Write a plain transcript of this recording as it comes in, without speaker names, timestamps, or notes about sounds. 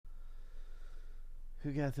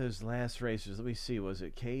Who got those last racers? Let me see. Was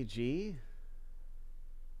it KG?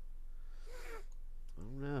 I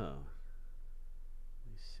don't know.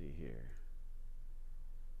 Let me see here.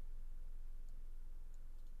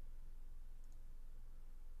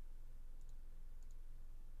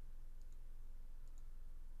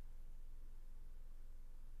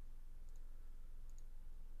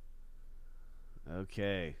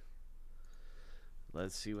 Okay.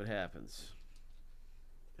 Let's see what happens.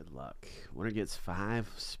 Good luck. Winner gets 5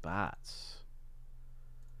 spots.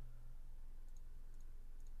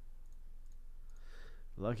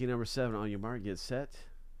 Lucky number 7 on your mark. Get set.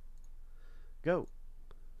 Go.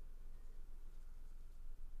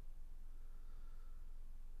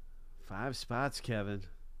 Five spots, Kevin.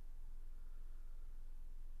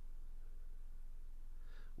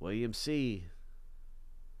 William C.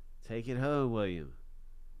 Take it home, William.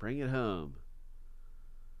 Bring it home.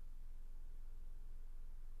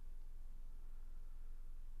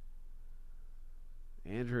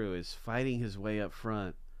 Andrew is fighting his way up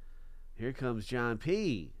front. Here comes John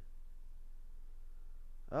P.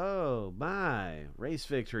 Oh, my. Race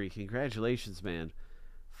victory. Congratulations, man.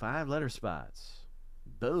 5 letter spots.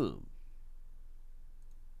 Boom.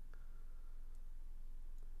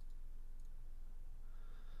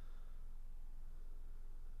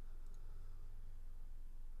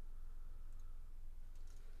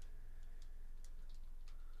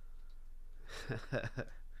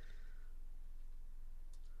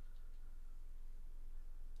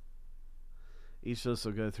 Each list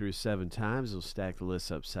will go through 7 times. We'll stack the lists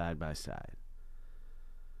up side by side.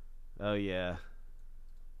 Oh, yeah.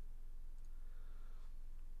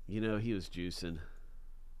 You know, he was juicing.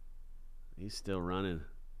 He's still running.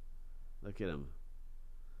 Look at him.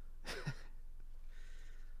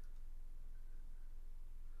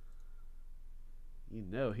 You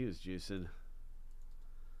know he was juicing.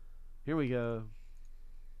 Here we go.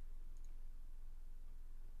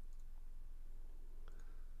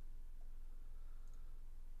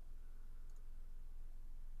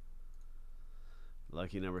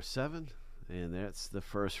 Lucky number 7. And that's the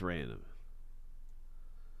first random.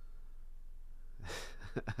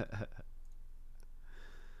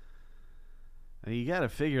 You got to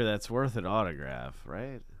figure that's worth an autograph,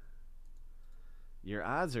 right? Your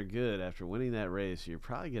odds are good after winning that race. You're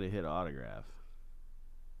probably going to hit autograph.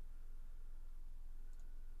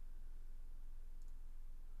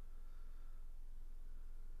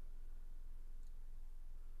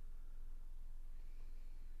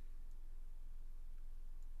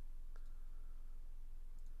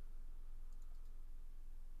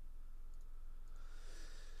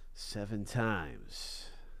 Seven times.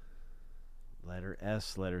 Letter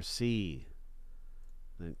S, letter C.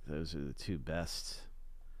 I think those are the 2 best.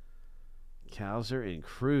 Cowser and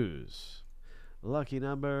Cruz. Lucky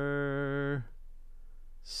number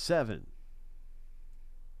 7.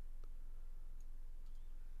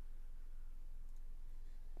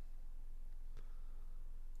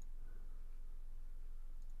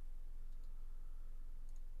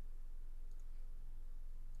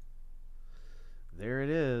 There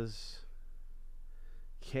it is.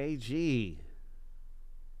 KG.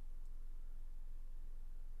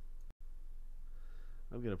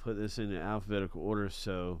 I'm going to put this in alphabetical order.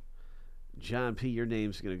 So, John P., your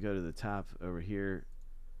name's going to go to the top over here.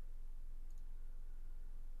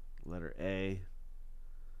 Letter A.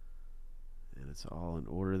 And it's all in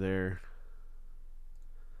order there.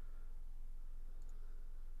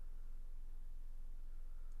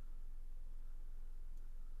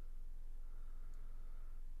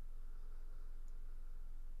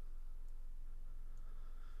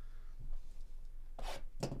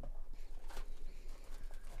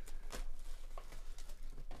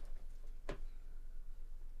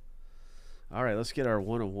 All right, let's get our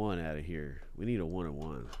 101 out of here. We need a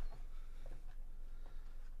 101.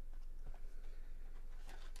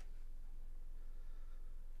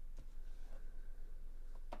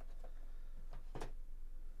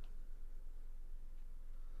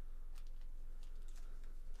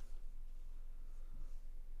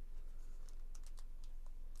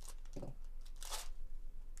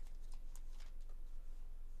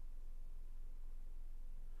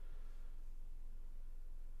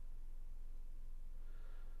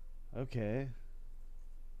 Okay.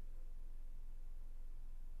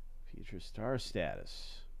 Future star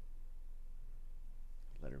status.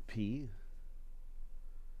 Letter P.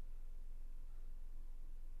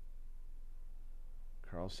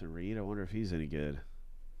 Carlson Reed. I wonder if he's any good.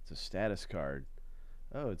 It's a status card.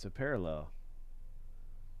 Oh, it's a parallel.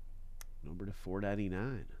 Number to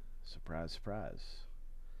 499. Surprise, surprise.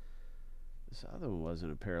 This other one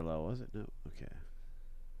wasn't a parallel, was it? No. Okay.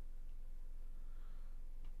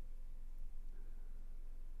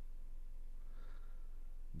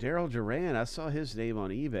 Daryl Duran, I saw his name on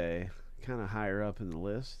eBay, kind of higher up in the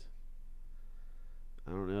list. I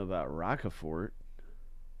don't know about Rockefort,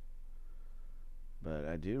 but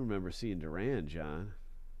I do remember seeing Duran, John.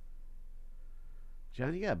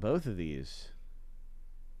 John, you got both of these.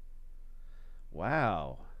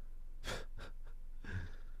 Wow.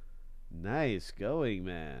 Nice going,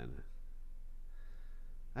 man.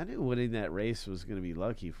 I knew winning that race was going to be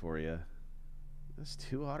lucky for you. That's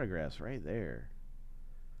 2 autographs right there.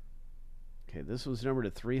 Okay, this was numbered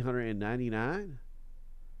to 399.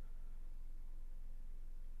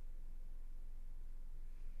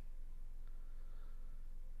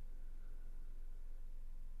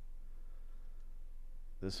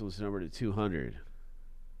 This was numbered to 200.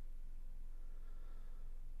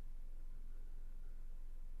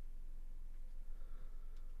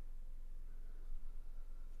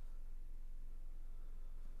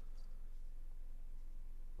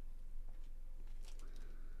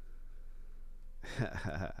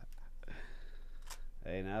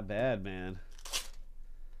 Hey, not bad, man.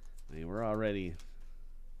 I mean, we're already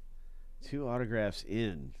 2 autographs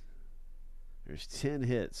in. There's 10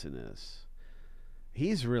 hits in this.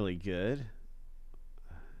 He's really good.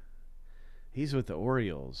 He's with the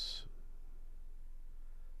Orioles.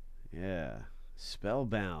 Yeah.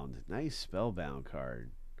 Spellbound. Nice Spellbound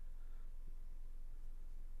card.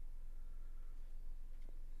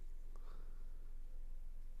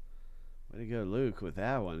 Way to go, Luke, with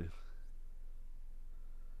that one.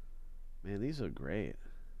 Man, these look great.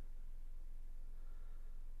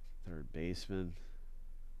 Third baseman.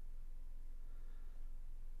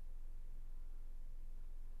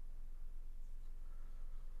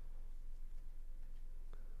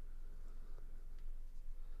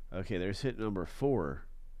 Okay, there's hit number 4.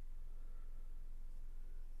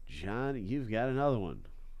 John, you've got another one.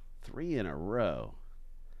 3 in a row.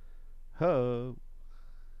 Ho.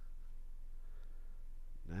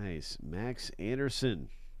 Nice. Max Anderson.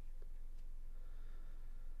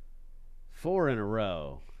 4 in a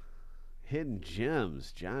row. Hidden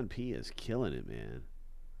gems. John P. is killing it, man.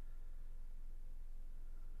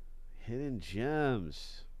 Hidden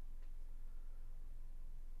gems.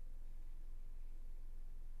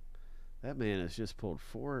 That man has just pulled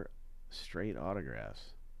 4 straight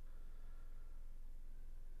autographs.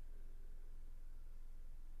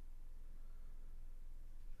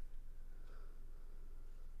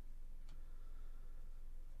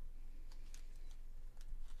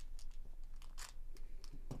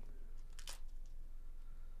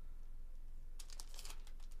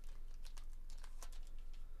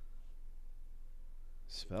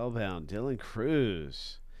 Spellbound, Dylan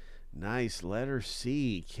Cruz. Nice, letter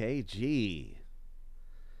C, KG.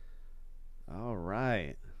 All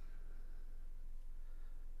right.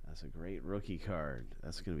 That's a great rookie card.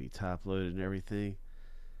 That's going to be top loaded and everything.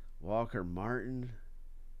 Walker Martin.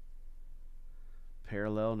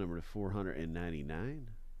 Parallel number 499.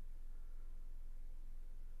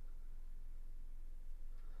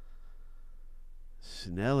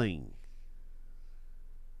 Snelling.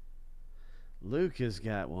 Luke has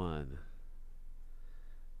got one.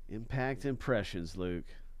 Impact Impressions, Luke.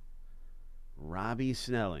 Robbie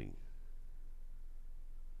Snelling.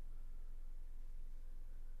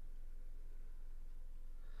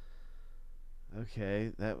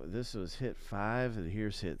 Okay, this was hit 5 and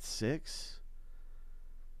here's hit 6.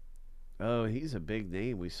 Oh, he's a big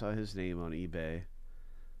name. We saw his name on eBay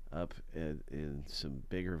up in some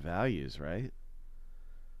bigger values, right?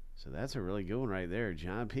 So that's a really good one right there.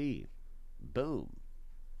 John P. Boom.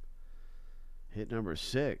 Hit number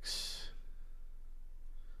 6.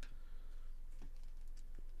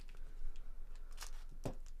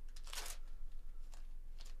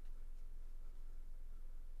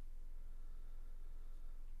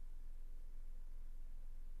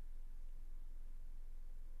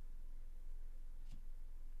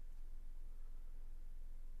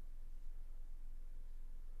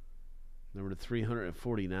 Number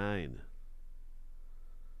 349.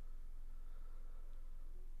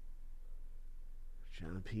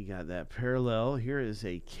 John P. got that parallel. Here is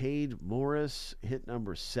a Cade Morris, hit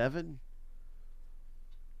number 7.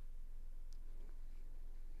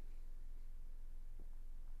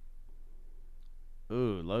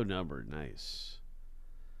 Ooh, low number. Nice.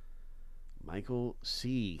 Michael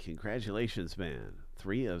C. Congratulations, man.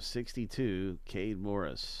 3 of 62, Cade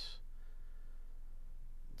Morris.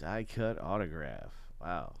 Die cut autograph.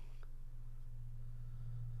 Wow.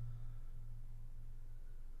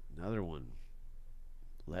 Another one.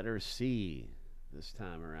 Letter C this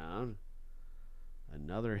time around.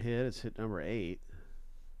 Another hit. It's hit number 8.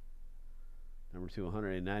 Number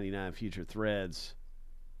 299 Future Threads.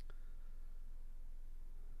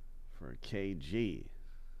 for KG.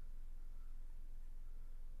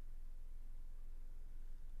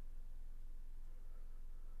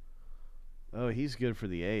 Oh, he's good for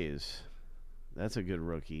the A's. That's a good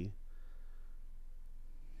rookie.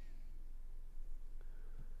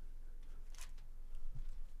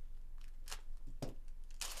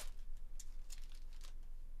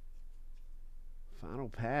 Final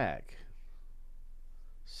pack.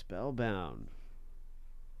 Spellbound.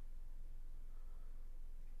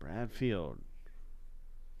 Bradfield.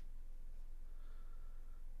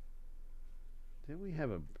 Didn't we have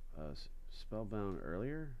a Spellbound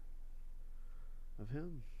earlier of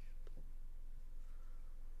him?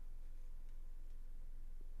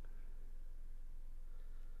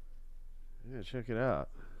 Yeah, check it out.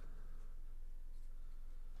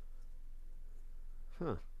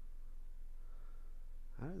 Huh.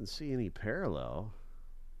 I didn't see any parallel.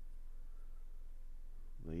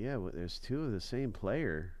 But yeah, there's two of the same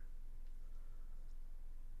player.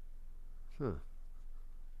 Huh.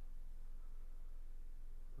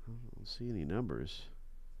 I don't see any numbers.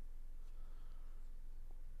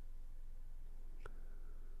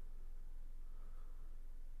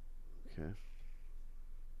 Okay.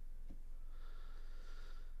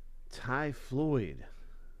 Ty Floyd.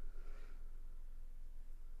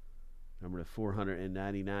 Number to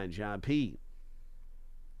 499, John P.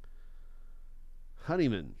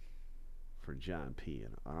 Honeyman for John P.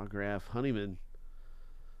 An autograph. Honeyman.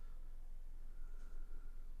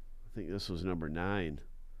 I think this was number 9.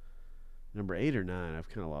 Number 8 or 9. I've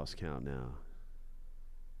kind of lost count now.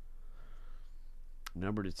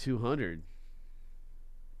 Number to 200.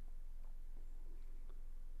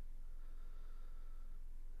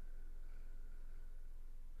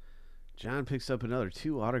 John picks up another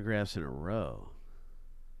 2 autographs in a row.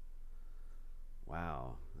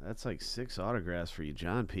 Wow. That's like 6 autographs for you,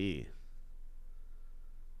 John P.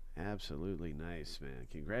 Absolutely nice, man.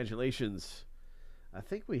 Congratulations. I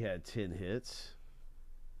think we had 10 hits.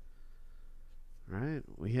 Right?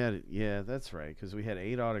 We had, yeah, that's right, because we had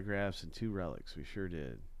 8 autographs and 2 relics. We sure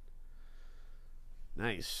did.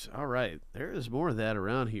 Nice. All right. There is more of that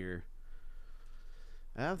around here.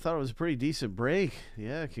 I thought it was a pretty decent break.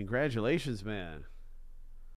 Yeah, congratulations, man.